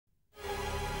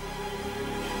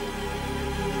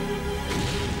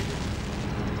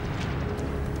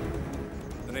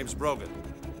name's Brogan,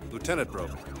 Lieutenant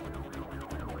Brogan.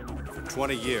 For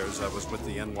 20 years, I was with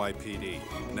the NYPD.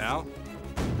 Now,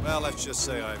 well, let's just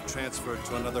say I've transferred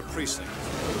to another precinct.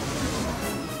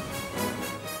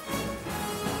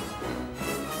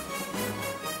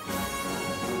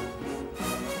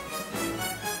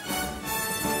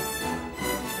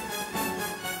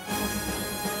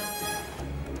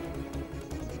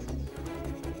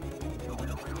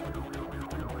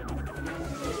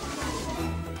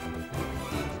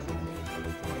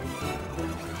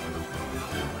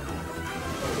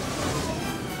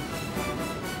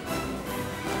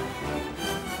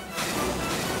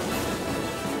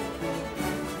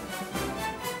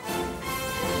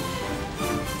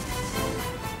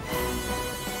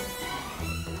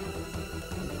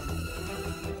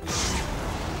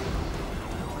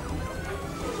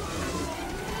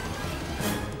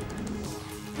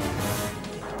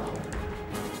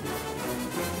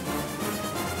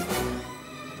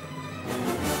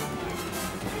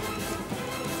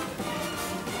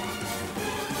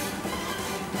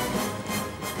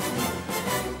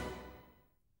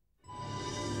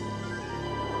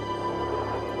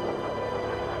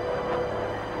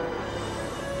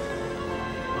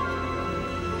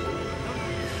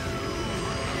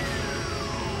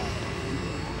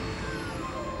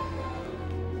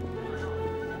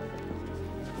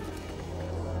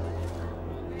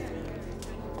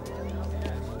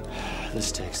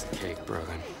 This takes the cake,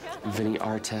 Brogan. Vinny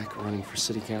Artek running for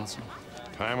city council.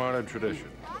 Time-honored tradition.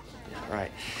 Yeah,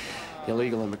 right.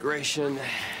 Illegal immigration,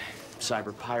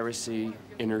 cyber piracy,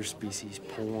 interspecies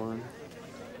porn.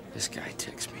 This guy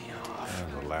ticks me off.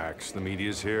 Relax. The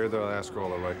media's here. They'll ask all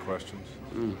the right questions.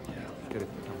 Yeah. Get it.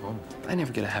 Come home. I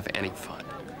never get to have any fun.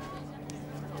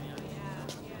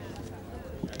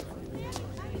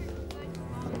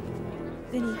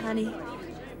 Vinny, honey,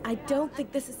 I don't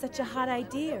think this is such a hot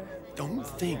idea. Don't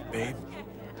think, babe.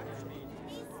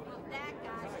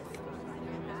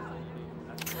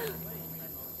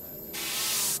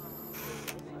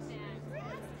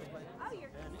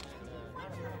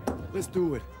 Let's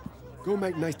do it. Go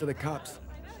make nice to the cops.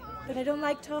 But I don't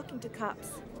like talking to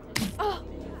cops. Oh!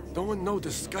 Don't want no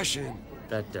discussion.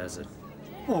 That does it.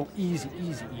 Oh, easy,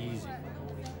 easy, easy.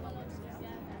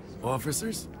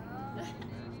 Officers?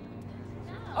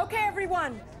 Okay,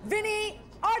 everyone. Vinny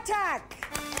Artek!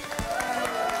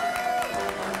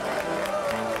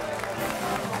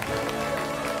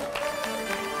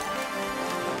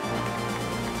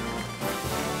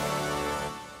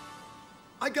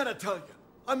 I gotta tell you,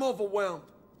 I'm overwhelmed.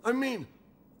 I mean,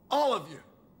 all of you,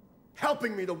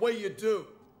 helping me the way you do.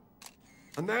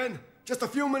 And then, just a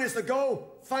few minutes ago,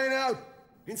 find out,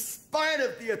 in spite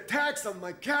of the attacks on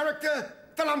my character,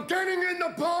 that I'm getting in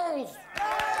the polls!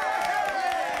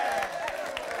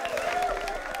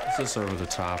 Is this over the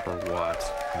top or what?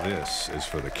 This is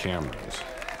for the cameras.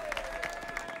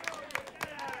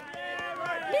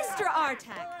 Mr.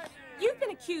 Artek, you've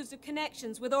been accused of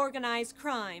connections with organized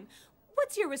crime.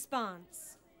 What's your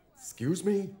response? Excuse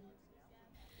me?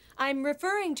 I'm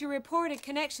referring to reported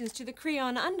connections to the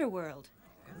Creon underworld.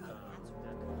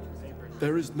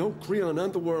 There is no Creon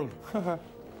underworld.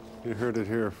 You heard it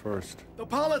here first. The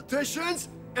politicians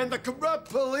and the corrupt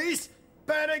police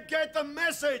better get the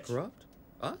message! Corrupt?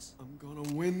 Us? I'm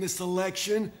gonna win this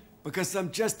election because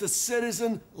I'm just a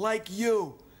citizen like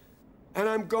you. And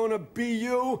I'm gonna be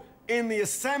you in the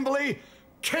assembly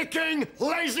kicking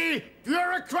lazy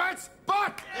bureaucrats'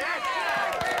 butt!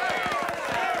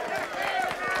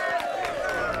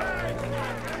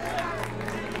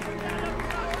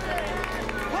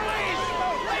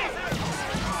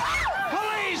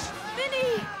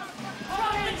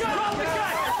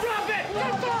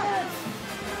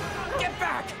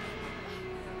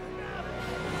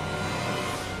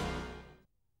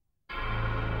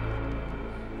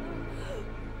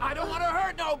 I don't want to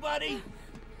hurt nobody!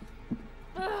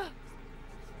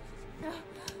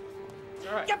 It's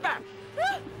all right. Get back!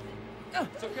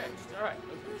 It's okay. It's all right.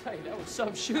 I'll tell you, that was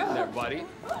some shooting there, buddy.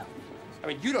 I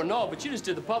mean, you don't know, but you just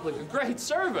did the public a great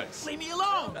service. Leave me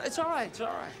alone! It's all right. It's all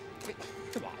right.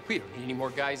 Come on, we don't need any more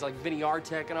guys like Vinny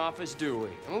Artek in office, do we?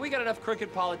 I mean, we got enough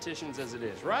crooked politicians as it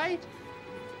is, right?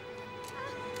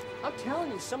 I'm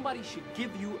telling you, somebody should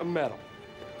give you a medal.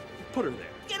 Put her there.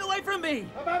 Get away from me!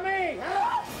 How about me?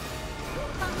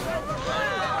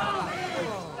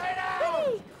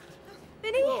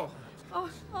 Vinny! Vinny!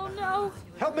 Oh no.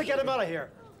 Help me get him out of here.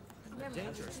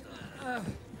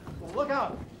 Look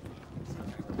out.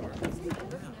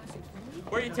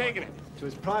 Where are you taking it? To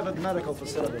his private medical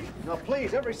facility. Now,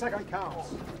 please, every second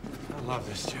counts. I love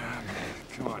this job.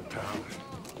 Come on, pal.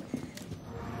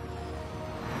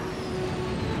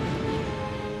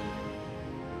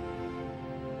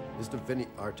 Mr. Vinny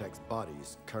Artak's body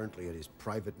is currently at his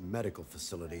private medical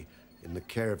facility in the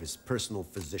care of his personal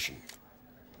physician.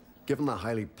 Given the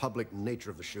highly public nature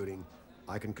of the shooting,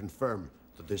 I can confirm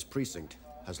that this precinct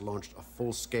has launched a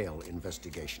full-scale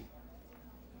investigation.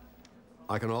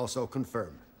 I can also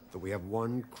confirm that we have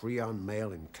one Creon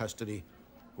male in custody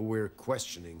who we're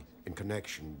questioning in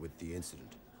connection with the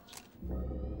incident.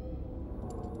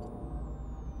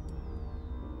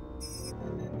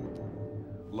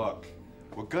 Look,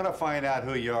 we're gonna find out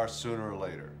who you are sooner or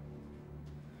later.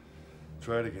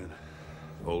 Try it again.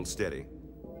 Hold steady.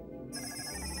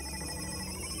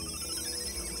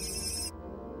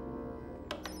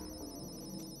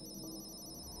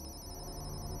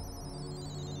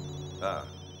 Ah,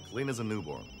 clean as a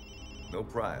newborn. No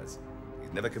prize.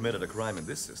 He's never committed a crime in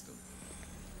this system.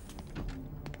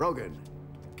 Brogan,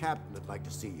 the captain would like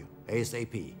to see you,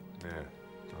 ASAP. Yeah,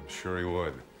 I'm sure he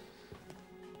would.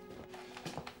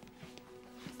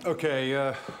 Okay,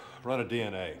 run a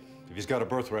DNA. If he's got a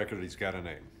birth record, he's got a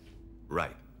name.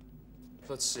 Right.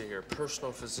 Let's see here.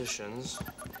 Personal physicians.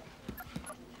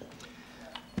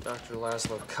 Dr.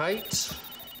 Laszlo Kite.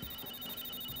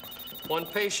 One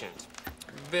patient.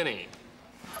 Vinny.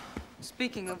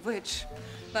 Speaking of which,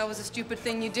 that was a stupid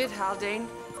thing you did, Haldane.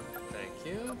 Thank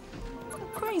you.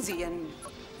 Crazy and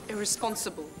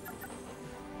irresponsible.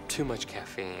 Too much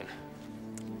caffeine.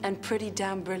 And pretty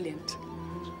damn brilliant.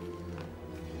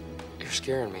 You're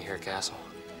scaring me here, Castle.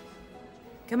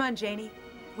 Come on, Janie.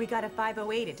 We got a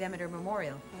 508 at Demeter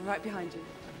Memorial. I'm right behind you.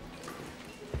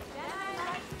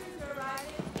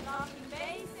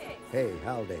 Hey,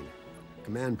 Haldane.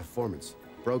 Command performance.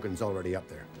 Brogan's already up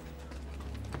there.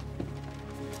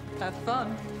 Have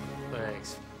fun.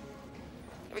 Thanks.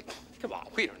 I mean, come on,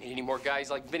 we don't need any more guys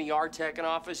like Vinny Artak in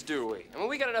office, do we? I mean,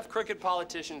 we got enough crooked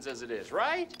politicians as it is,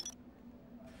 right?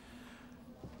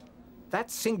 That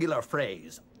singular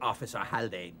phrase, Officer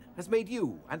Haldane, has made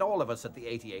you and all of us at the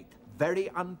 88th very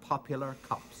unpopular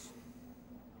cops.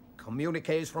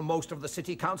 Communiques from most of the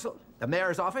city council, the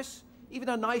mayor's office, even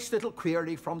a nice little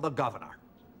query from the governor.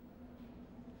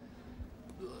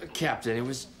 Captain, it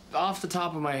was off the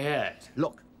top of my head.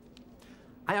 Look,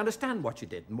 I understand what you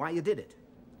did and why you did it.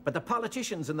 But the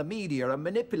politicians and the media are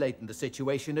manipulating the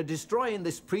situation and destroying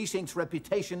this precinct's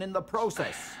reputation in the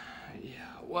process. Yeah,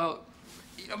 well,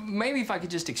 maybe if I could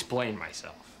just explain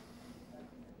myself.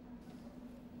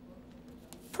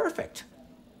 Perfect.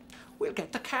 We'll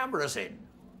get the cameras in.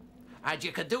 And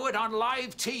you can do it on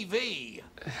live TV.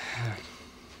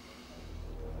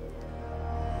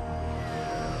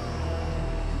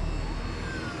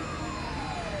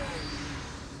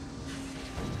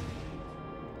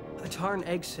 A tarn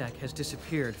egg sac has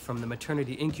disappeared from the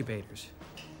maternity incubators.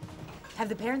 Have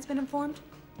the parents been informed?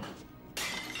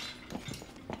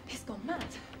 He's gone mad.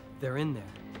 They're in there.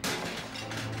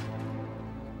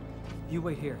 You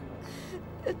wait here.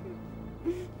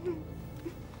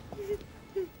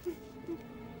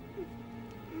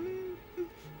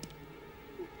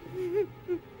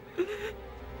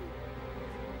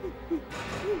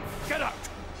 Get out!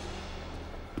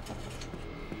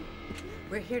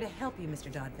 We're here to help you,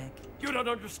 Mr. Dodbeck. You don't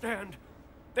understand.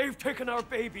 They've taken our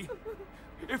baby.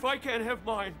 If I can't have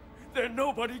mine, then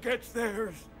nobody gets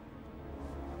theirs.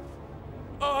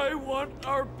 I want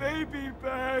our baby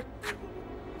back.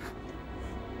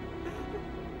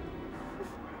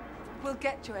 We'll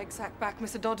get your egg sac back,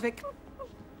 Mr. Dodwick.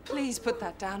 Please put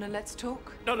that down and let's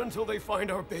talk. Not until they find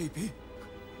our baby.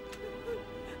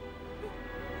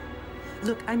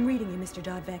 Look, I'm reading you, Mr.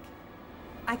 Dodbeck.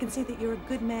 I can see that you're a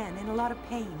good man in a lot of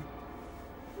pain.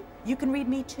 You can read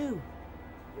me, too.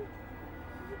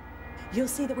 You'll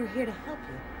see that we're here to help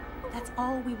you. That's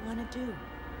all we want to do.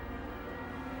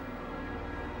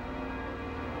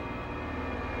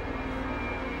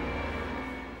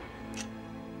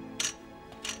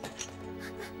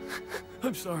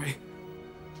 I'm sorry.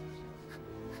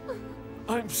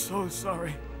 I'm so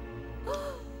sorry.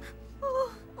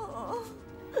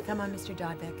 Come on, Mr.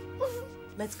 Dodbeck.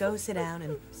 Let's go sit down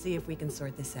and see if we can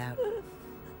sort this out.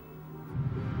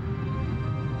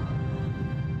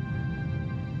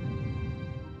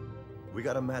 We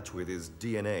got a match with his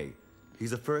DNA.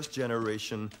 He's a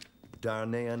first-generation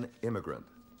Darnaean immigrant.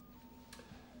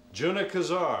 Juna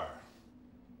Kazar.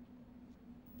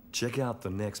 Check out the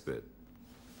next bit.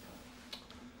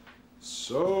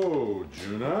 So,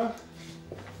 Juna,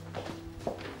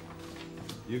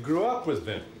 you grew up with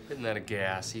Vinny. Isn't that a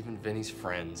gas? Even Vinny's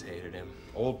friends hated him.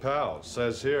 Old pal.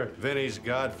 Says here, Vinny's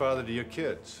godfather to your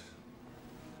kids.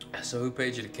 So who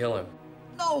paid you to kill him?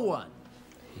 No one.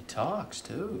 He talks,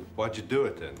 too. Why'd you do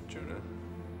it then, Juna?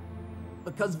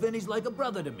 Because Vinny's like a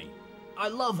brother to me. I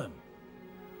love him.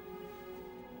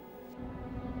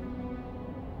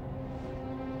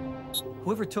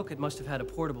 Whoever took it must have had a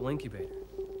portable incubator.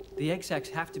 The egg sacs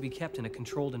have to be kept in a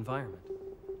controlled environment.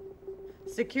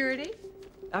 Security?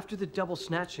 After the double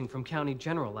snatching from County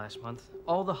General last month,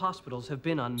 all the hospitals have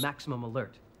been on maximum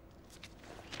alert.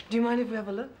 Do you mind if we have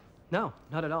a look? No,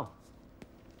 not at all.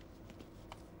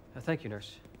 Thank you,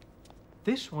 nurse.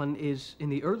 This one is in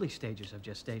the early stages of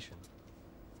gestation.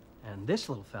 And this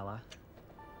little fella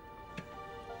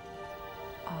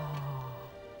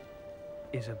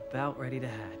is about ready to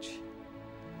hatch.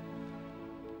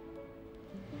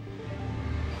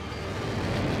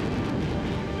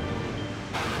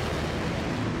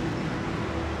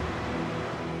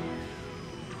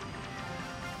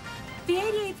 The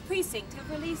 88th Precinct have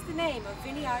released the name of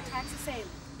Vinny Artak's assailant.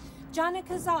 Jana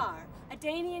Kazar, a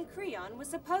Danian Creon, was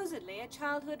supposedly a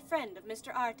childhood friend of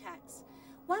Mr. Artak's.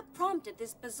 What prompted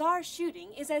this bizarre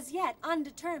shooting is as yet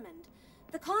undetermined.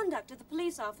 The conduct of the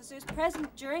police officers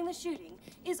present during the shooting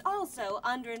is also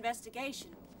under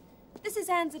investigation. This is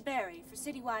Ann Zaberry for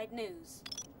Citywide News.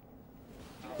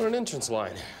 What an entrance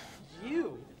line.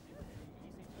 You?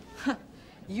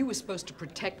 You were supposed to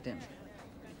protect him.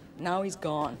 Now he's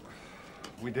gone.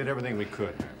 We did everything we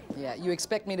could. Yeah, you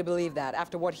expect me to believe that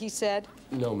after what he said?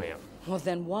 No, ma'am. Well,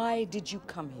 then why did you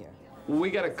come here? We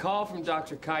got a call from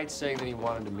Dr. Kite saying that he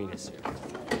wanted to meet us here.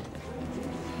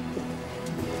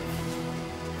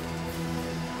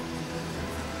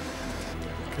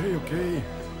 Okay.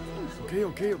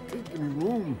 Give me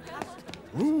room.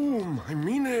 Room, I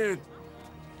mean it.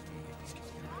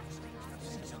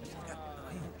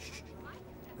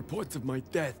 Reports of my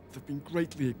death have been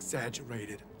greatly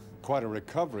exaggerated. Quite a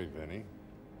recovery, Vinny.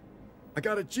 I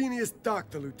got a genius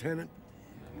doctor, Lieutenant.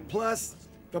 Plus,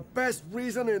 the best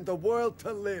reason in the world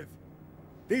to live.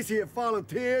 These here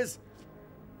volunteers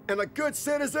and the good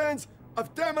citizens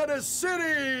of Demeter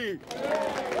City!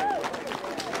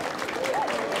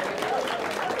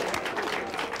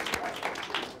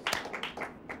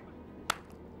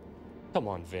 Come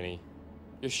on, Vinny.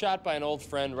 You're shot by an old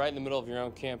friend right in the middle of your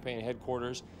own campaign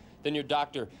headquarters. Then your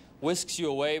doctor whisks you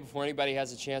away before anybody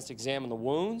has a chance to examine the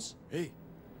wounds. Hey,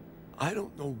 I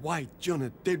don't know why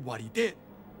Jonah did what he did.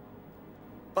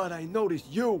 But I noticed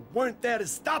you weren't there to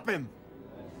stop him.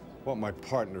 What my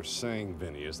partner's saying,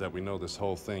 Vinny, is that we know this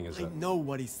whole thing is I know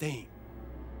what he's saying.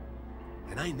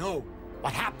 And I know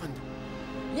what happened.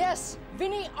 Yes,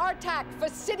 Vinny Artak for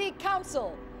City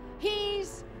Council.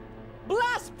 He's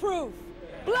blast-proof!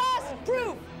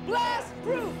 Blast-proof!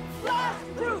 Blast-proof!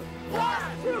 Blast-proof!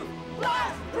 Blast-proof!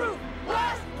 Blast-proof!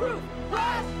 Blast-proof!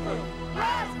 Blast-proof!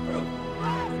 Blast-proof!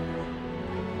 Blast-proof!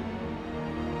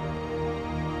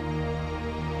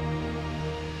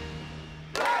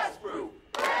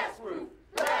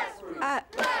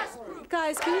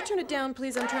 Guys, can you turn it down,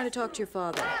 please? I'm trying to talk to your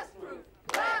father.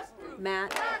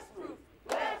 Matt?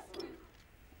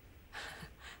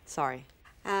 Sorry.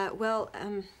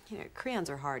 You know, Creons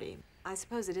are hardy. I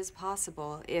suppose it is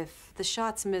possible if the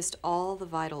shots missed all the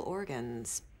vital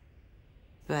organs.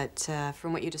 But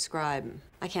from what you describe,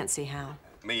 I can't see how.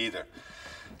 Me either.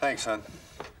 Thanks, son.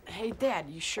 Hey, Dad,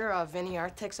 you sure Vinny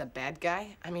Artak's a bad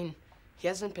guy? I mean, he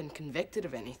hasn't been convicted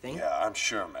of anything. Yeah, I'm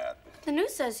sure, Matt. The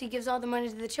news says he gives all the money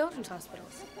to the children's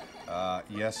hospitals.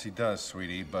 Yes, he does,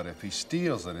 sweetie, but if he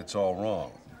steals it, it's all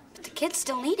wrong. But the kids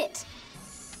still need it.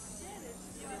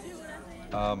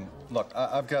 Look,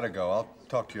 I've got to go. I'll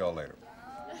talk to you all later.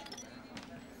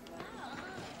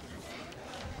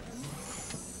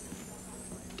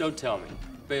 Don't tell me.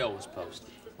 Bail was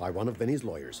posted. By one of Vinny's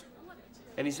lawyers.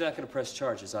 And he's not going to press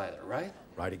charges either, right?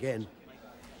 Right again.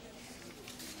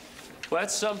 Well,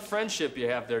 that's some friendship you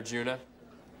have there, Juna.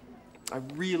 I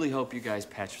really hope you guys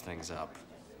patch things up.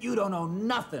 You don't know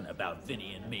nothing about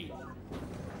Vinny and me.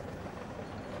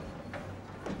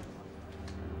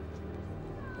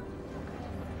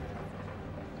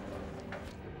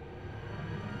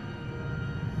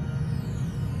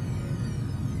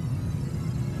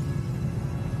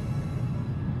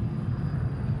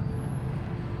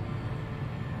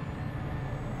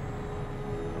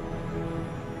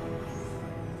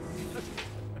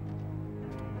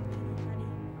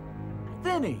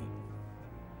 Vinny!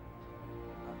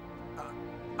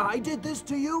 I did this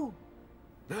to you?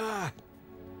 Nah,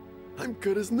 I'm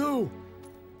good as new.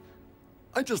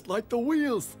 I just like the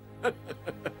wheels.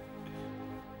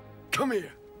 Come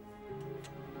here.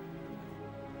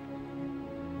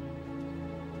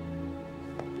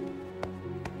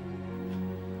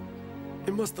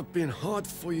 It must have been hard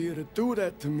for you to do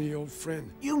that to me, old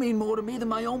friend. You mean more to me than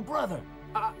my own brother.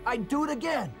 I'd do it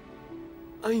again.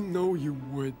 I know you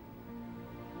would.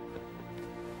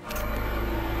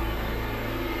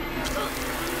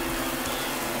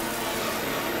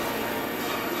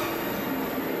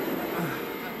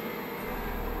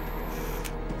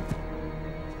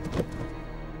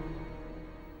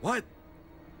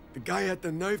 The guy had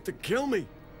the nerve to kill me.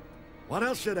 What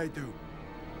else should I do?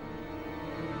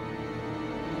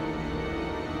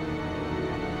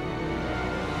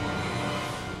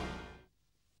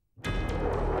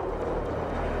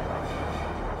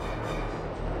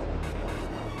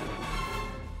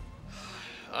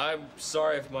 I'm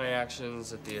sorry if my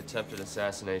actions at the attempted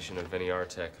assassination of Vinny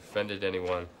Artek offended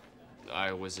anyone.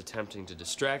 I was attempting to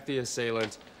distract the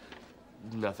assailant,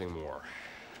 nothing more.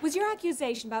 Was your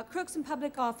accusation about crooks in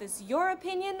public office your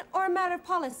opinion or a matter of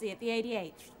policy at the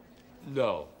 88th?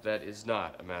 No, that is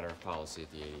not a matter of policy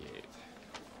at the 88th.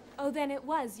 Oh, then it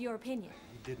was your opinion.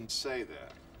 He didn't say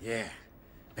that. Yeah,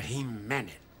 but he meant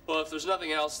it. Well, if there's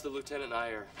nothing else, the lieutenant and I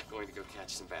are going to go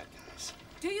catch some bad guys.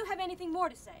 Do you have anything more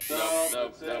to say?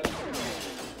 No.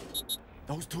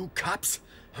 Those two cops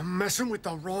are messing with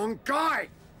the wrong guy.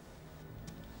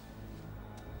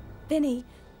 Vinny,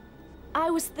 I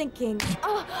was thinking...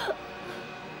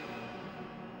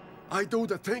 I do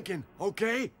the thinking,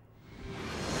 okay?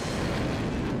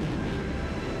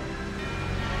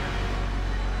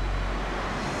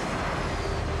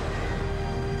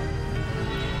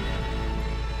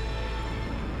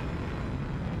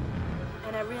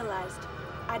 And I realized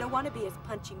I don't want to be his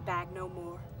punching bag no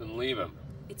more. Then leave him.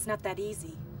 It's not that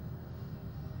easy.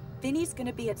 Vinny's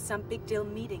gonna be at some big deal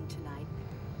meeting tonight.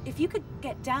 If you could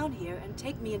get down here and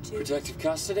take me into... Protective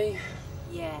custody?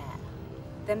 Yeah.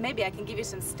 Then maybe I can give you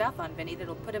some stuff on Vinny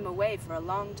that'll put him away for a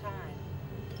long time.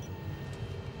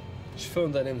 She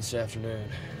phoned that in this afternoon.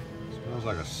 Smells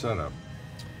like a setup.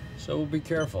 So we'll be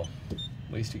careful.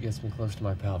 At least it gets me close to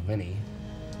my pal Vinny.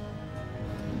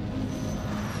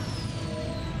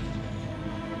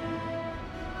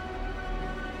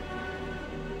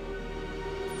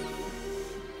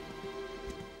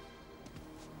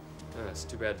 It's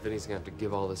too bad Vinny's gonna have to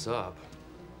give all this up.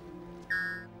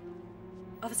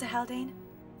 Officer Haldane,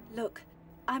 look,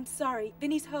 I'm sorry.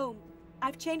 Vinny's home.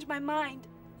 I've changed my mind.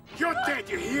 You're dead,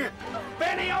 you hear?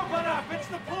 Benny, open up! It's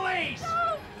the police!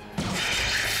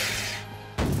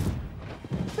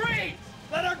 Freeze!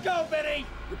 Let her go, Benny!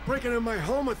 You're breaking in my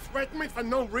home and threatening me for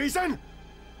no reason?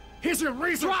 Here's your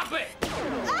reason! Drop it!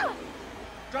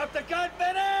 Drop the gun,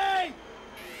 Benny!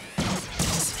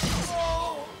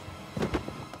 Oh.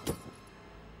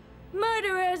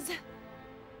 Murderers!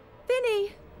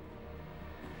 Vinny!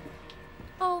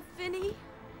 Oh, Vinny.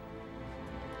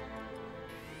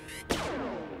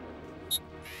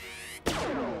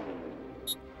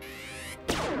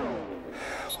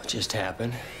 What just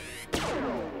happened?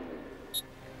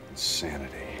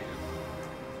 Insanity.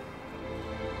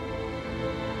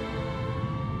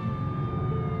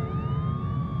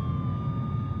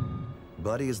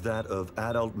 Body is that of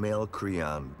adult male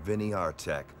Creon, Vinny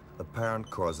Artek. Apparent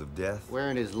cause of death?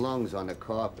 Wearing his lungs on the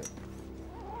carpet.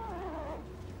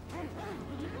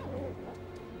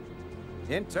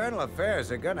 Internal Affairs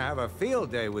are gonna have a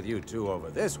field day with you two over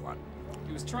this one.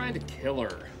 He was trying to kill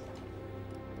her.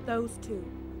 Those two.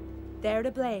 They're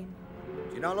to blame.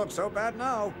 You don't look so bad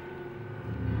now.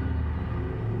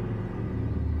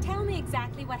 Tell me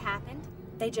exactly what happened.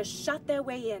 They just shot their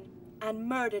way in and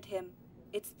murdered him.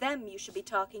 It's them you should be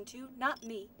talking to, not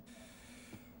me.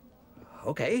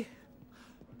 Okay.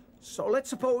 So let's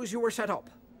suppose you were set up.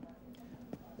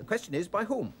 The question is, by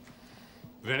whom?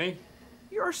 Vinny?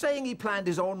 You're saying he planned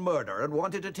his own murder and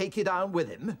wanted to take you down with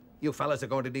him? You fellas are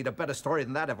going to need a better story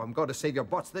than that if I'm going to save your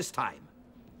butts this time.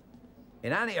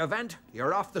 In any event,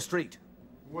 you're off the street.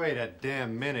 Wait a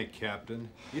damn minute, Captain.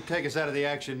 You take us out of the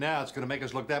action now, it's gonna make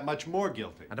us look that much more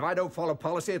guilty. And if I don't follow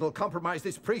policy, it'll compromise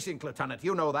this precinct, Lieutenant.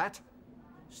 You know that.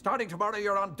 Starting tomorrow,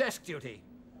 you're on desk duty.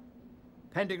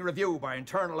 Pending review by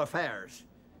Internal Affairs.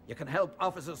 You can help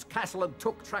Officers Castle and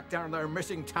Took track down their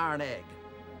missing tarn egg.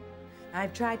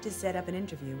 I've tried to set up an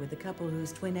interview with the couple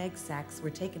whose twin egg sacs were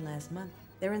taken last month.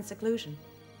 They're in seclusion.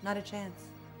 Not a chance.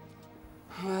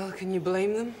 Well, can you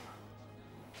blame them?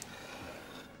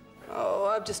 Oh,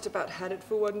 I've just about had it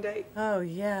for one day. Oh,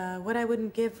 yeah. What I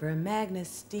wouldn't give for a Magnus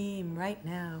Steam right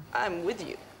now. I'm with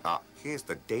you. Here's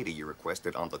the data you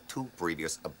requested on the 2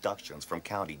 previous abductions from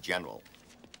County General.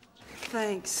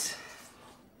 Thanks.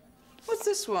 What's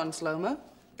this one, Slow-Mo?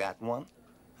 That one?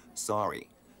 Sorry.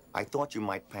 I thought you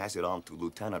might pass it on to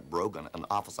Lieutenant Brogan and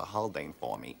Officer Haldane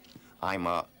for me. I'm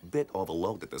a bit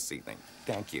overloaded this evening.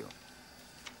 Thank you.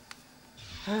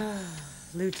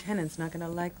 Lieutenant's not gonna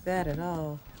like that at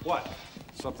all. What?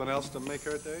 Something else to make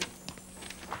her day?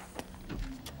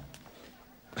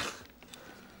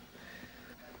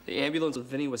 The ambulance with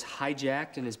Vinny was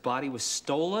hijacked and his body was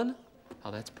stolen?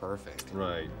 Oh, that's perfect.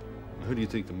 Right. Who do you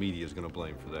think the media is gonna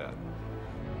blame for that?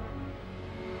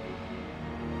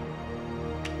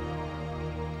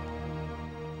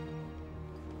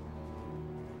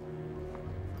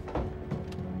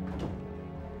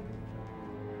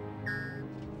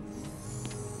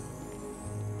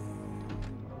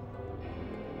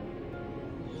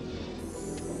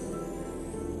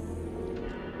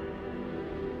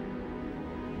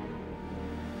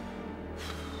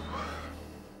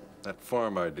 That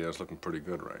farm idea is looking pretty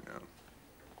good right now.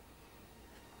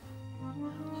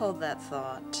 Hold that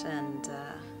thought and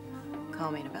call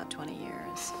me in about 20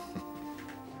 years.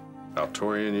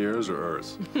 Altorian years or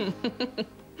Earth?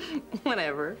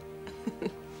 Whatever.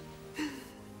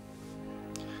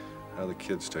 How are the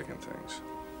kids taking things?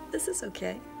 This is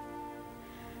okay.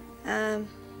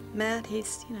 Matt,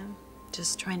 he's,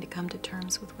 just trying to come to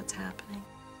terms with what's happening.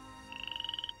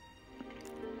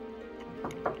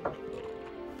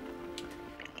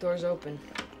 Door's open.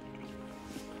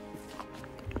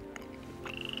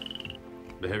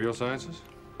 Behavioral sciences?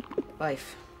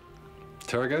 Life.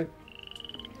 Interrogate?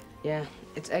 Yeah,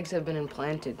 its eggs have been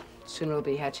implanted. Soon it'll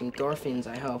be hatching dolphins,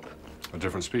 I hope. A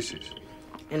different species?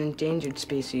 An endangered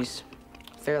species.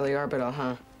 Fairly orbital,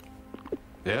 huh?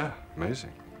 Yeah,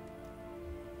 amazing.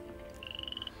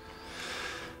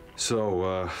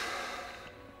 So,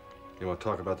 you want to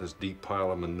talk about this deep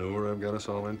pile of manure I've got us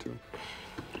all into?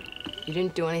 You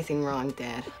didn't do anything wrong,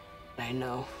 Dad. I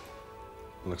know.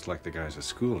 Looks like the guys at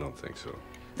school don't think so.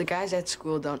 The guys at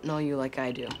school don't know you like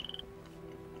I do.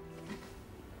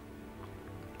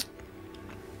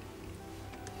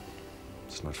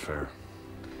 It's not fair.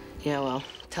 Yeah, well,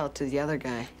 tell it to the other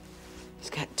guy. He's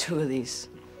got 2 of these.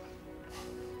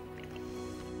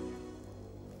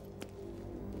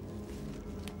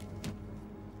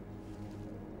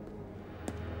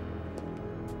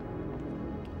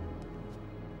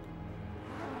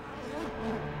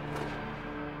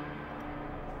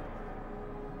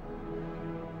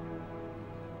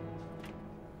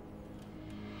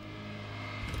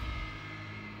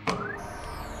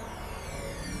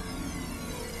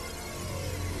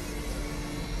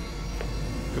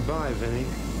 Goodbye, Vinny.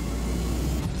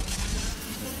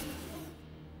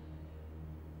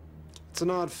 It's an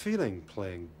odd feeling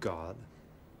playing God.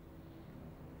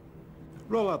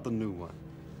 Roll out the new one.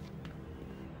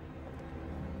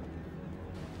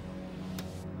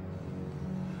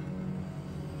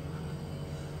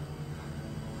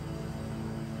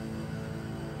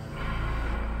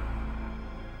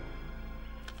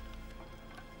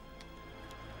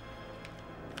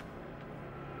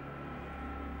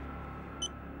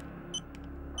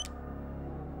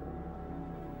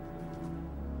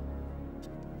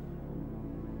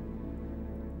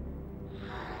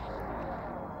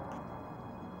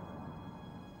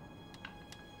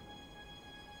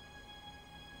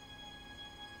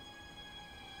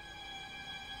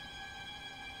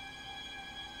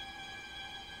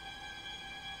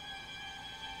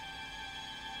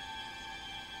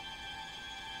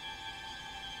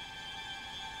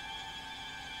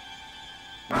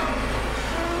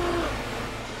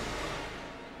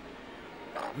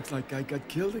 Looks like I got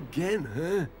killed again,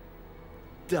 huh?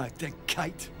 Dr.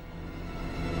 Kite.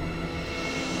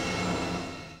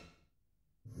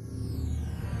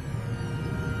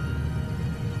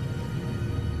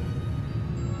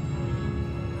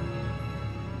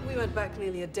 We went back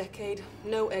nearly a decade.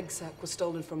 No egg sac was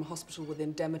stolen from a hospital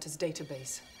within Demeter's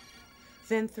database.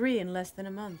 Then 3 in less than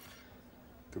a month.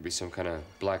 Could be some kind of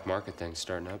black market thing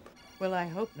starting up. Well, I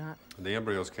hope not. The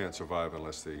embryos can't survive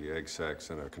unless the egg sac's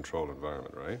in a controlled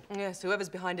environment, right? Yes, whoever's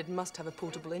behind it must have a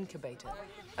portable incubator.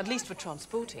 At least for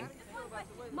transporting.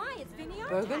 My, it's Vinny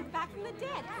Brogan? Artak, back from the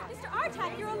dead. Mr.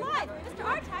 Artak, you're alive. Mr.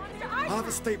 Artak, Mr. Artak. I'll have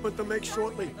a statement to make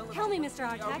shortly. Tell me, Mr.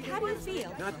 Artak, how do you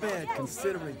feel? Not bad,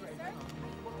 considering.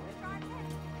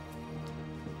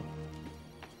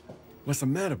 What's the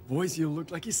matter, boys? You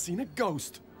look like you've seen a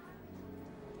ghost.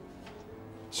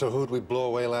 So who'd we blow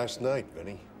away last night,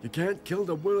 Vinny? You can't kill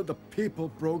the will of the people,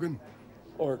 Brogan.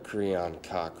 Or Creon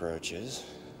cockroaches.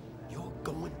 You're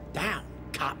going down,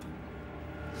 cop.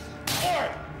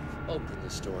 Open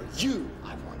this door. You,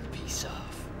 I want a piece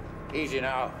of. Easy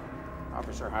now,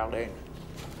 Officer Haldane.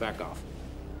 Back off.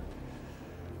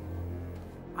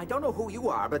 I don't know who you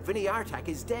are, but Vinny Artak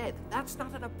is dead. That's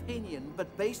not an opinion,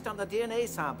 but based on the DNA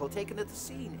sample taken at the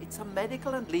scene, it's a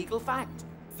medical and legal fact.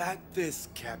 Fact this,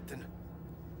 Captain.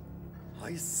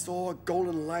 I saw a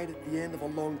golden light at the end of a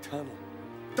long tunnel.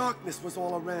 Darkness was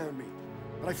all around me.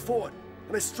 But I fought,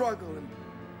 and I struggled, and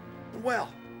well,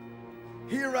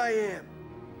 here I am.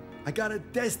 I got a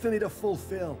destiny to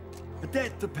fulfill, a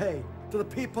debt to pay to the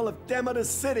people of Demeter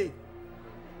City.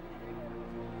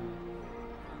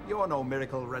 You're no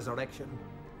miracle resurrection.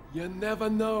 You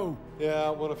never know. Yeah,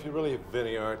 well, if you're really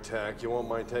Vinny Artak, you won't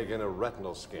mind taking a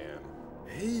retinal scan.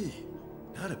 Hey,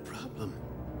 not a problem.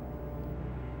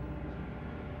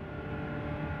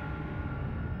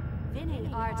 Vinny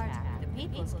Artak, the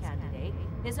People's Candidate,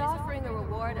 is offering a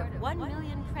reward of 1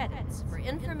 million credits for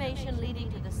information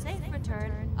leading to the safe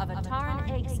return of a Tarn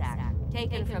egg sac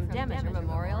taken from Demeter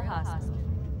Memorial Hospital.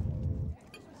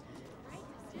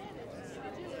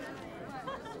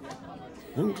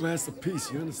 One glass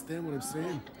apiece, you understand what I'm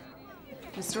saying?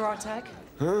 Mr. Artak?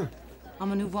 Huh?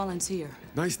 I'm a new volunteer.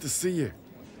 Nice to see you.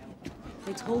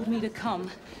 They told me to come.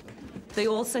 They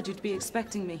all said you'd be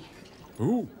expecting me.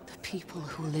 Who? The people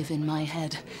who live in my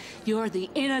head. You're the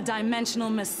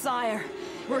interdimensional messiah.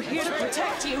 We're here to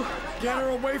protect you. Get her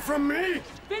away from me!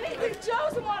 Vinny's the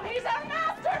chosen one! He's our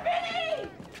master, Vinny!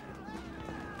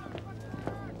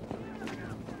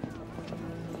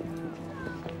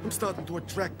 I'm starting to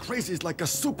attract crazies like a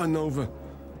supernova.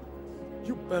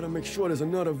 You better make sure there's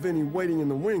another Vinny waiting in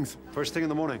the wings. First thing in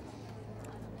the morning.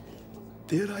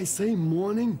 Did I say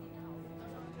morning?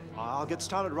 I'll get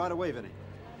started right away, Vinny.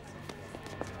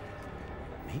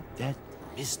 Ain't that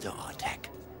Mr. Artak?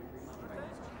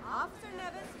 Officer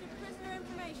Nevis to prisoner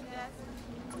information desk.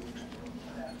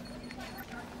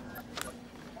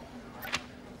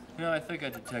 You know, I think I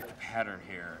detect a pattern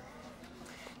here.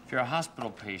 If you're a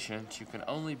hospital patient, you can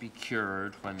only be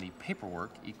cured when the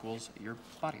paperwork equals your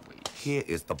body weight. Here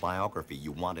is the biography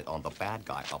you wanted on the bad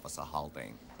guy, Officer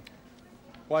Haldane.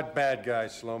 What bad guy,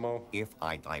 Slow-Mo? If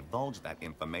I divulge that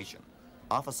information,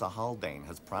 Officer Haldane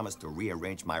has promised to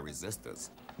rearrange my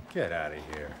resistors. Get out of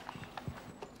here.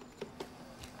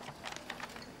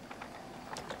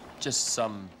 Just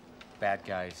some bad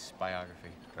guy's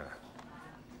biography.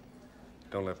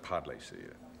 Don't let Podley see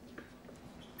you.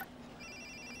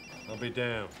 I'll be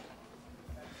damned.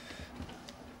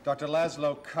 Dr.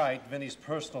 Laszlo Kite, Vinny's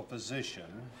personal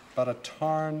physician, but a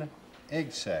Tarn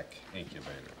egg sac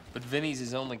incubator. But Vinny's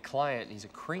his only client, and he's a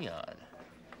Creon.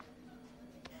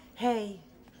 Hey.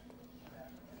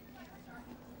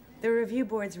 The review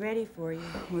board's ready for you.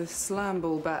 With slam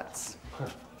ball bats.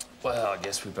 Well, I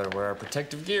guess we better wear our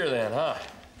protective gear then, huh?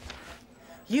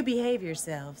 You behave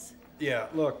yourselves. Yeah,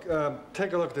 look,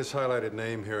 take a look at this highlighted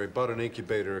name here. He bought an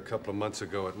incubator a couple of months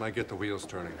ago. It might get the wheels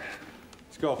turning.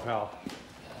 Let's go, pal.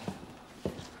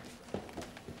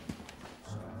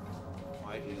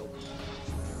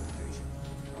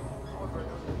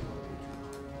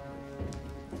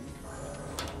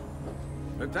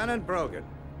 Lieutenant Brogan,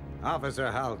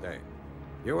 Officer Haldane,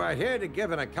 you are here to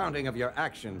give an accounting of your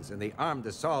actions in the armed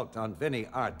assault on Vinny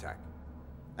Artak.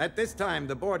 At this time,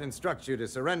 the board instructs you to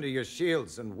surrender your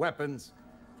shields and weapons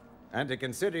and to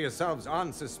consider yourselves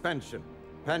on suspension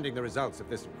pending the results of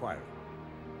this inquiry.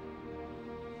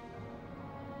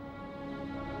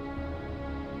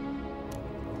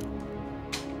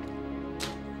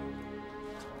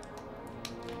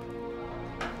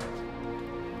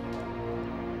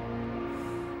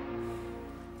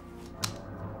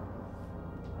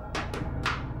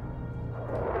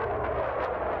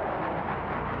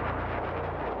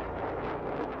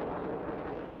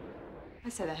 I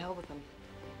say the hell with them.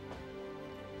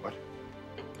 What?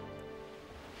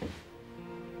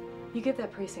 You give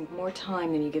that precinct more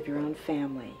time than you give your own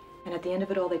family. And at the end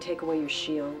of it all, they take away your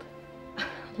shield.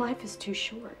 Life is too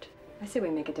short. I say we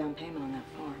make a down payment on that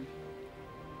farm.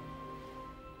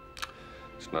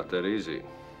 It's not that easy,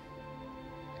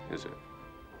 is it?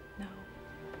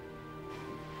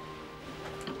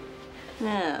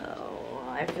 No,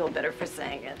 I feel better for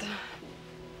saying it.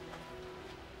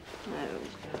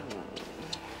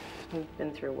 We've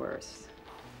been through worse.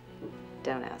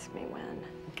 Don't ask me when.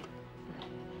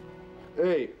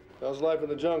 Hey, how's life in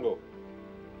the jungle?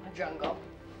 A jungle.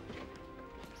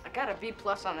 I got a B+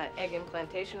 on that egg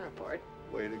implantation report.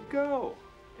 Way to go.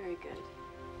 Very good.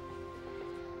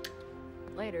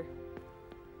 Later.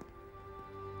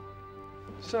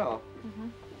 So,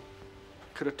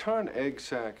 could a Tarn egg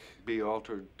sac be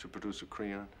altered to produce a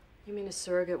Creon? You mean a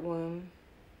surrogate womb?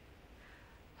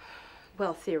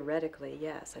 Well, theoretically,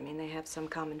 yes. I mean, they have some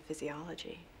common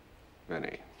physiology.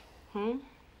 Vinny.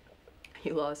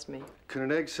 You lost me. Can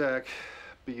an egg sac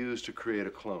be used to create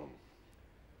a clone?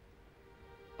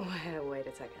 Wait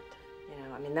a second. You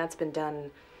know, I mean, that's been done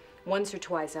once or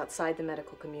twice outside the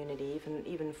medical community,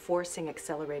 even forcing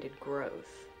accelerated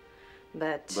growth.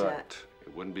 But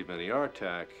it wouldn't be Vinny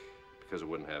Artak because it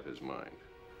wouldn't have his mind.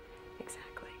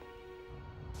 Exactly.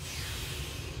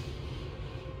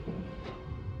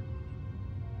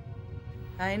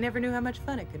 I never knew how much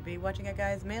fun it could be watching a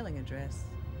guy's mailing address.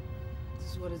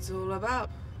 This is what it's all about.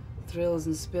 Thrills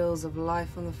and spills of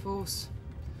life on the force.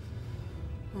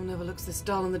 One never looks this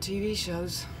dull on the TV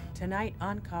shows. Tonight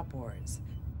on Cop Wars,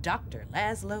 Dr.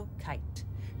 Laszlo Kite,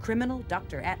 criminal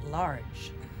doctor at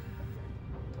large.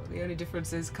 The only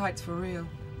difference is Kite's for real.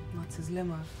 That's his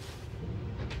limo.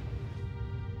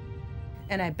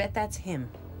 And I bet that's him.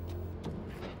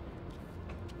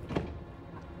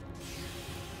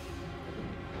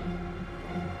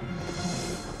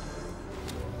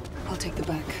 I'll take the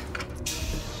back.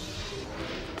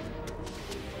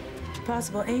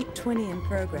 Possible 820 in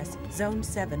progress. Zone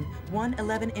 7,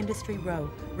 111 Industry Row.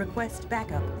 Request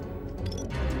backup.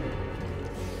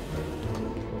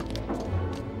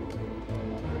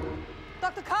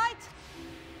 Dr. Kite?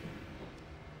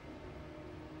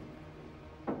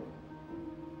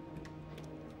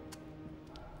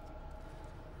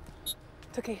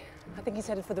 Tookie, I think he's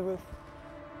headed for the roof.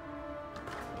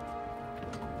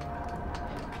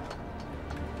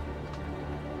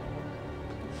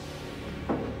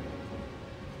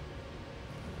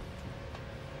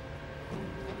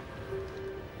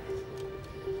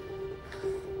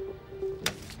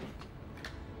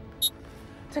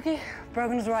 Tookie,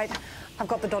 Brogan's right. I've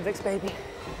got the Dodvik's baby.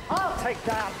 I'll take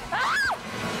that. Ah!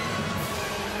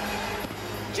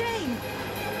 Jane!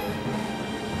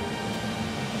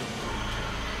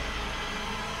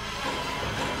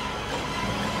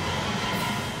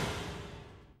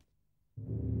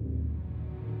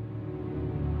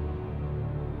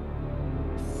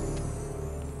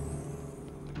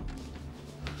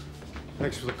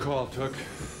 Thanks for the call, Took.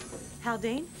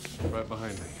 Haldane? Right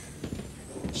behind me.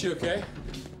 She okay?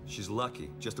 She's lucky.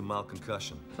 Just a mild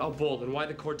concussion. Oh, Bold, and why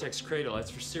the cortex cradle?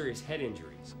 That's for serious head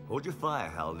injuries. Hold your fire,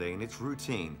 Haldane. It's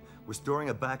routine. We're storing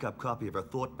a backup copy of her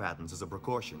thought patterns as a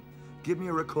precaution. Give me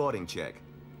a recording check.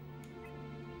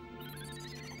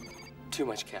 Too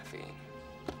much caffeine.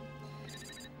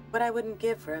 What I wouldn't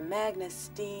give for a Magnus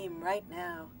steam right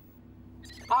now.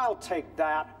 I'll take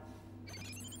that.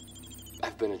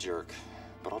 I've been a jerk,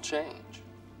 but I'll change.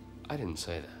 I didn't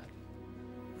say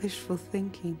that. Wishful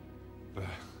thinking.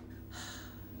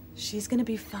 She's gonna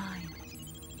be fine.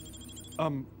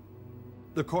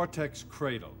 The cortex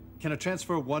cradle. Can it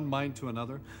transfer one mind to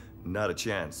another? Not a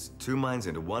chance. 2 minds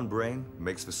into 1 brain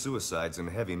makes for suicides and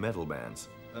heavy mental bands.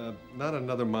 Not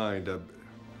another mind,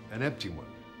 an empty one.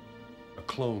 A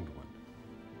cloned one.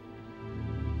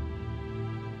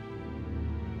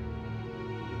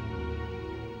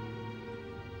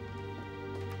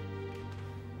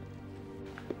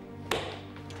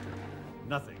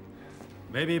 Nothing.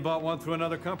 Maybe he bought one through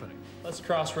another company. Let's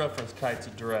cross-reference Kite's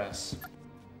address.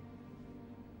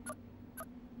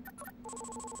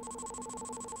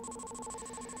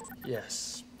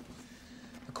 Yes.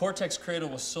 The Cortex Cradle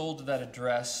was sold to that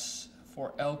address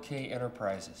for LK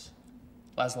Enterprises.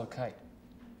 Laszlo Kite.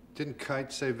 Didn't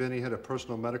Kite say Vinny had a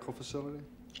personal medical facility?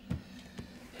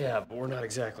 Yeah, but we're not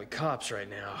exactly cops right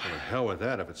now. Well, hell with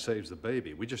that if it saves the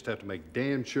baby. We just have to make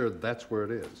damn sure that's where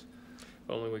it is. If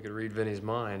only we could read Vinny's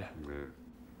mind.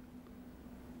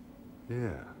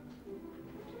 Yeah.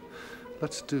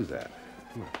 Let's do that.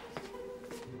 Come on.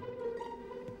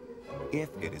 If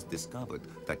it is discovered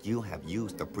that you have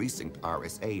used the Precinct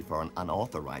RSA for an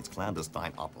unauthorized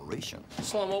clandestine operation...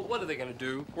 Slomo, what are they gonna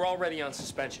do? We're already on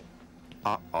suspension.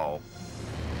 Uh-oh.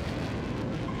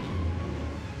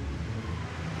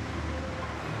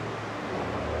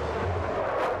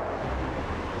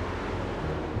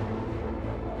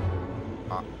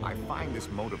 I find this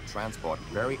mode of transport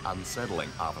very unsettling,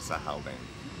 Officer Haldane.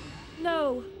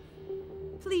 No.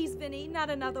 Please, Vinny, not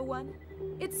another one.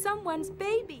 It's someone's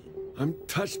baby. I'm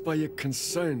touched by your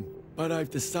concern, but I've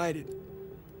decided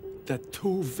that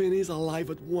 2 Vinnies alive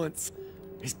at once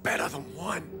is better than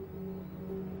 1.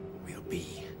 We'll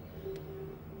be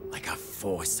like a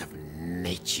force of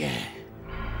nature.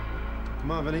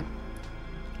 Come on, Vinny.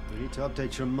 We need to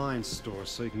update your mind store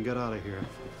so you can get out of here.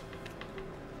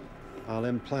 I'll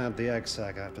implant the egg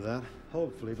sac after that.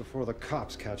 Hopefully before the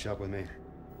cops catch up with me.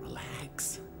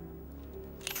 Relax.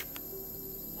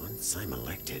 Once I'm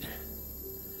elected,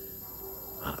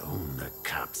 I'll own the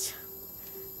cops.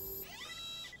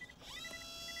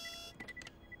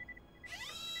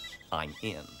 I'm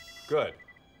in. Good.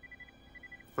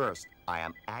 First, I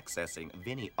am accessing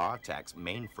Vinny Artak's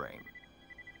mainframe.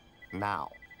 Now,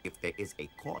 if there is a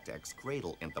Cortex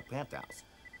cradle in the penthouse,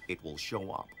 it will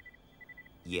show up.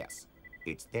 Yes,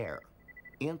 it's there.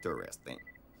 Interesting.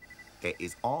 There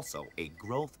is also a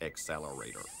growth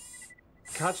accelerator.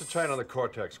 Concentrate on the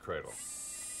cortex cradle.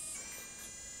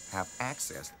 Have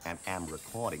accessed and am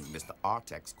recording Mr.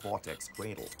 Artak's cortex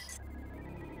cradle.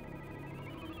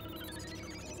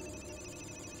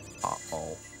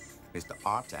 Uh-oh. Mr.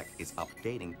 Artak is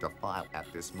updating the file at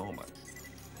this moment.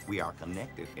 We are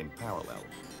connected in parallel.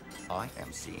 I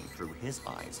am seeing through his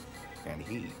eyes, and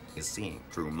he is seeing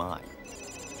through mine.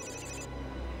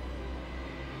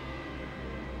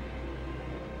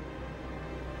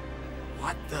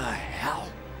 What the hell?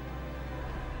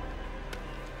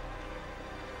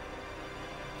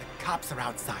 The cops are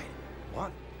outside.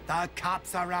 What? The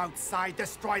cops are outside.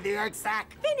 Destroy the egg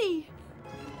sac. Vinny!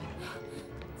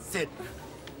 Sit.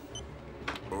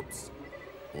 Oops.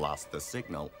 Lost the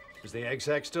signal. Is the egg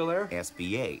sac still there?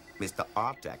 SBA, Mr.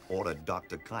 Artek ordered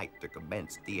Dr. Kite to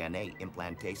commence DNA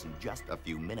implantation just a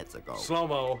few minutes ago.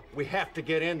 Slow-mo, we have to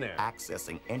get in there.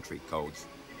 Accessing entry codes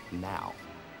now.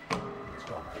 Let's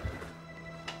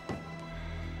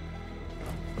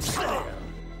go.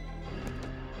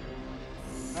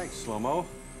 Thanks, Slow-mo.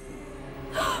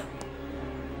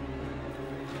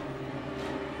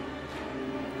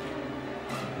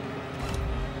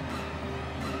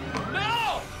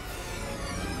 No!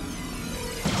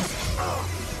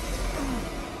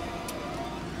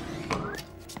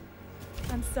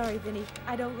 I'm sorry, Vinny.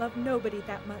 I don't love nobody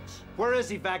that much. Where is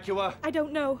he, Vacua? I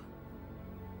don't know.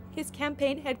 His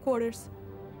campaign headquarters.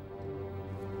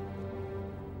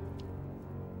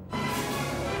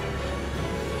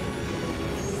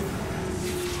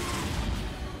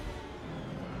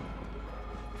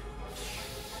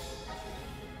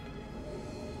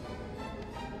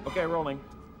 Okay, rolling.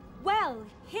 Well,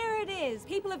 here it is,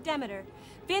 people of Demeter.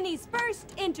 Vinny's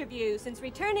first interview since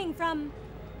returning from...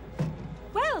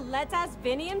 Well, let's ask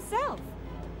Vinny himself.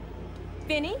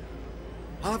 Vinny?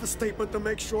 I'll have a statement to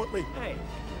make shortly. Hey.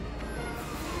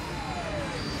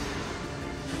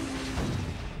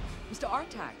 Mr.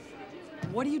 Artak,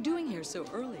 what are you doing here so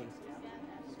early?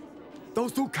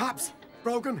 Those two cops,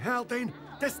 Brogan, Haldane,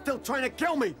 they're still trying to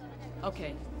kill me.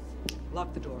 Okay,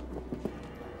 lock the door.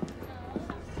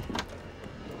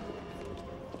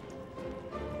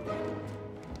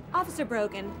 Officer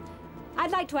Brogan,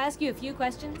 I'd like to ask you a few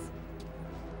questions.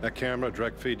 That camera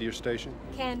direct feed to your station?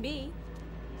 Can be.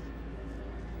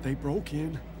 They broke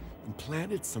in and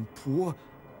planted some poor,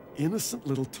 innocent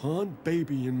little Ton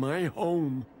baby in my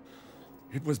home.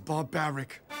 It was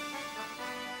barbaric.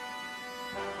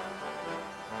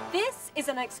 This is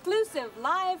an exclusive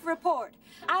live report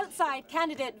outside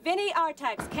candidate Vinny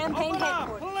Artak's campaign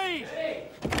headquarters. Please! Hey!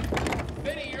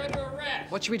 Vinny, you're under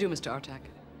arrest! What should we do, Mr. Artak?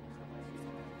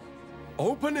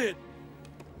 Open it!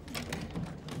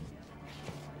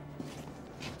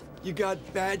 You got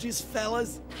badges,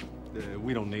 fellas?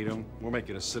 We don't need them. We're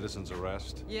making a citizen's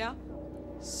arrest. Yeah?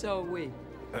 So we.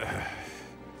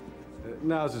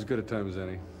 Now's as good a time as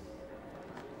any.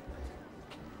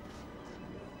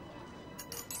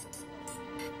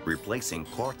 Replacing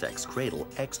Cortex Cradle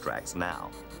extracts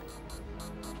now.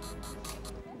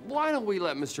 Why don't we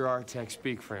let Mr. Artek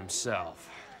speak for himself?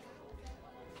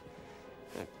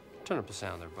 Turn up the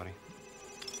sound there, buddy.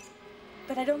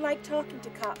 But I don't like talking to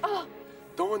cops. Oh!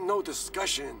 Don't no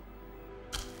discussion.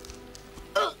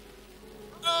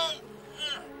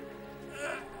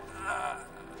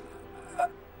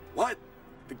 What?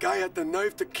 The guy had the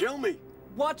nerve to kill me.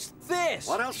 What's this?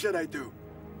 What else should I do?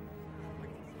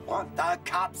 What? The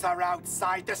cops are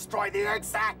outside. Destroy the egg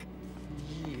sac.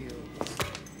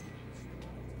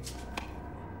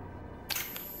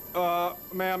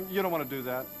 Ma'am, you don't want to do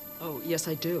that. Oh, yes,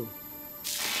 I do.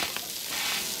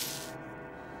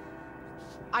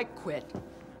 I quit.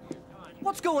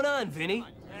 What's going on, Vinny?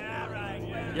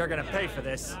 You're gonna pay for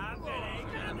this. You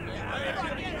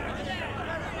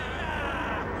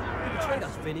betrayed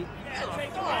us, Vinny.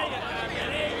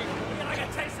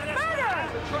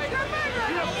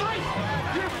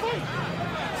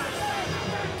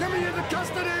 Get me into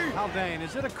custody! Haldane,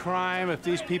 is it a crime if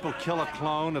these people kill a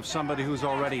clone of somebody who's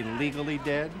already legally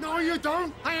dead? No, you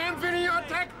don't. I am Vinny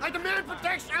Artek. I demand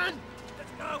protection.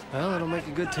 Well, it'll make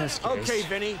a good test case. Okay,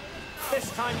 Vinny.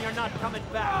 This time you're not coming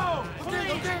back. Whoa!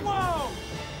 Okay. Whoa!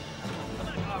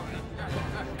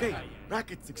 Okay,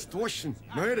 rackets, extortion,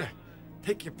 murder.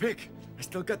 Take your pick. I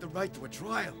still got the right to a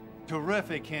trial.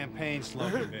 Terrific campaign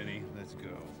slogan, Vinny. Let's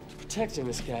go. Protecting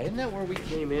this guy, isn't that where we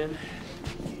came in?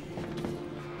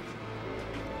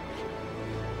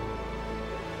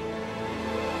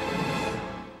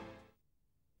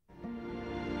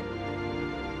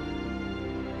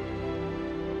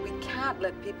 We can't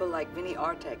let people like Vinny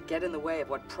Artek get in the way of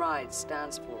what Pride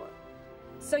stands for.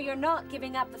 So you're not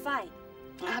giving up the fight?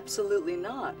 Absolutely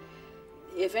not.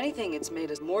 If anything, it's made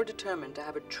us more determined to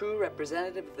have a true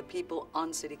representative of the people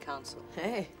on City Council.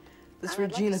 Hey, this And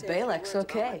I'd like to Regina say a few Balek's words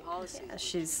about my okay. policies. Yeah,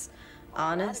 she's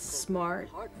honest, smart,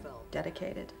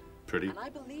 dedicated. Pretty. And I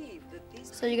believe that these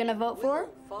So you're gonna vote for her?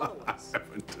 follow us.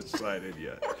 Haven't decided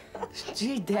yet.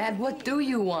 Gee, Dad, what do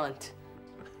you want?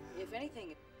 If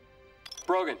anything...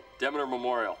 Brogan, Demeter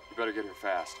Memorial. You better get here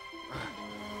fast.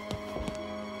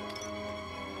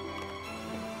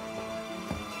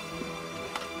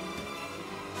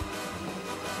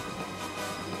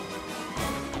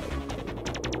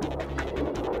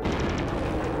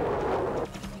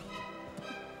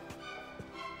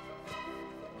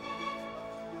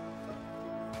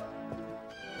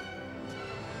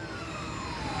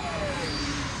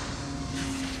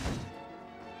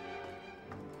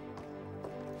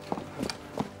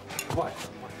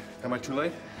 Am I too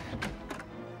late?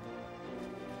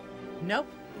 Nope.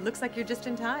 Looks like you're just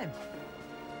in time.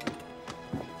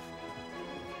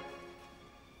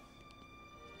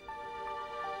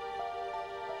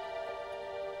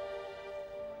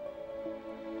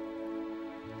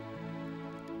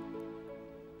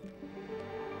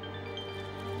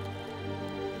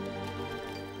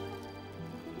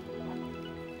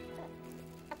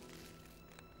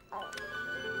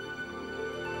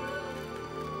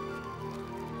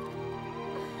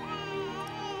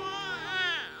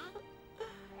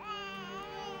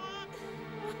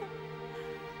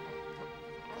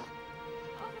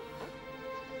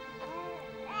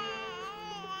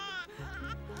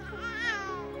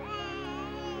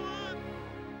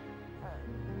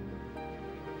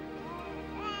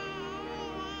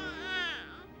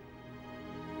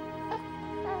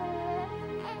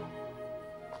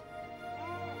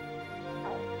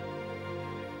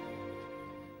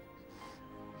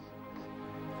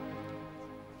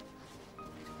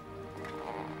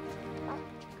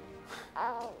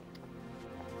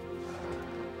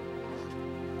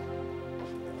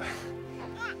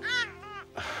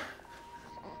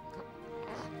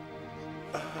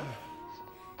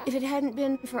 If it hadn't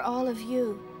been for all of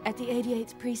you at the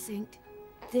 88th Precinct,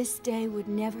 this day would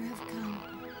never have come.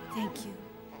 Thank you.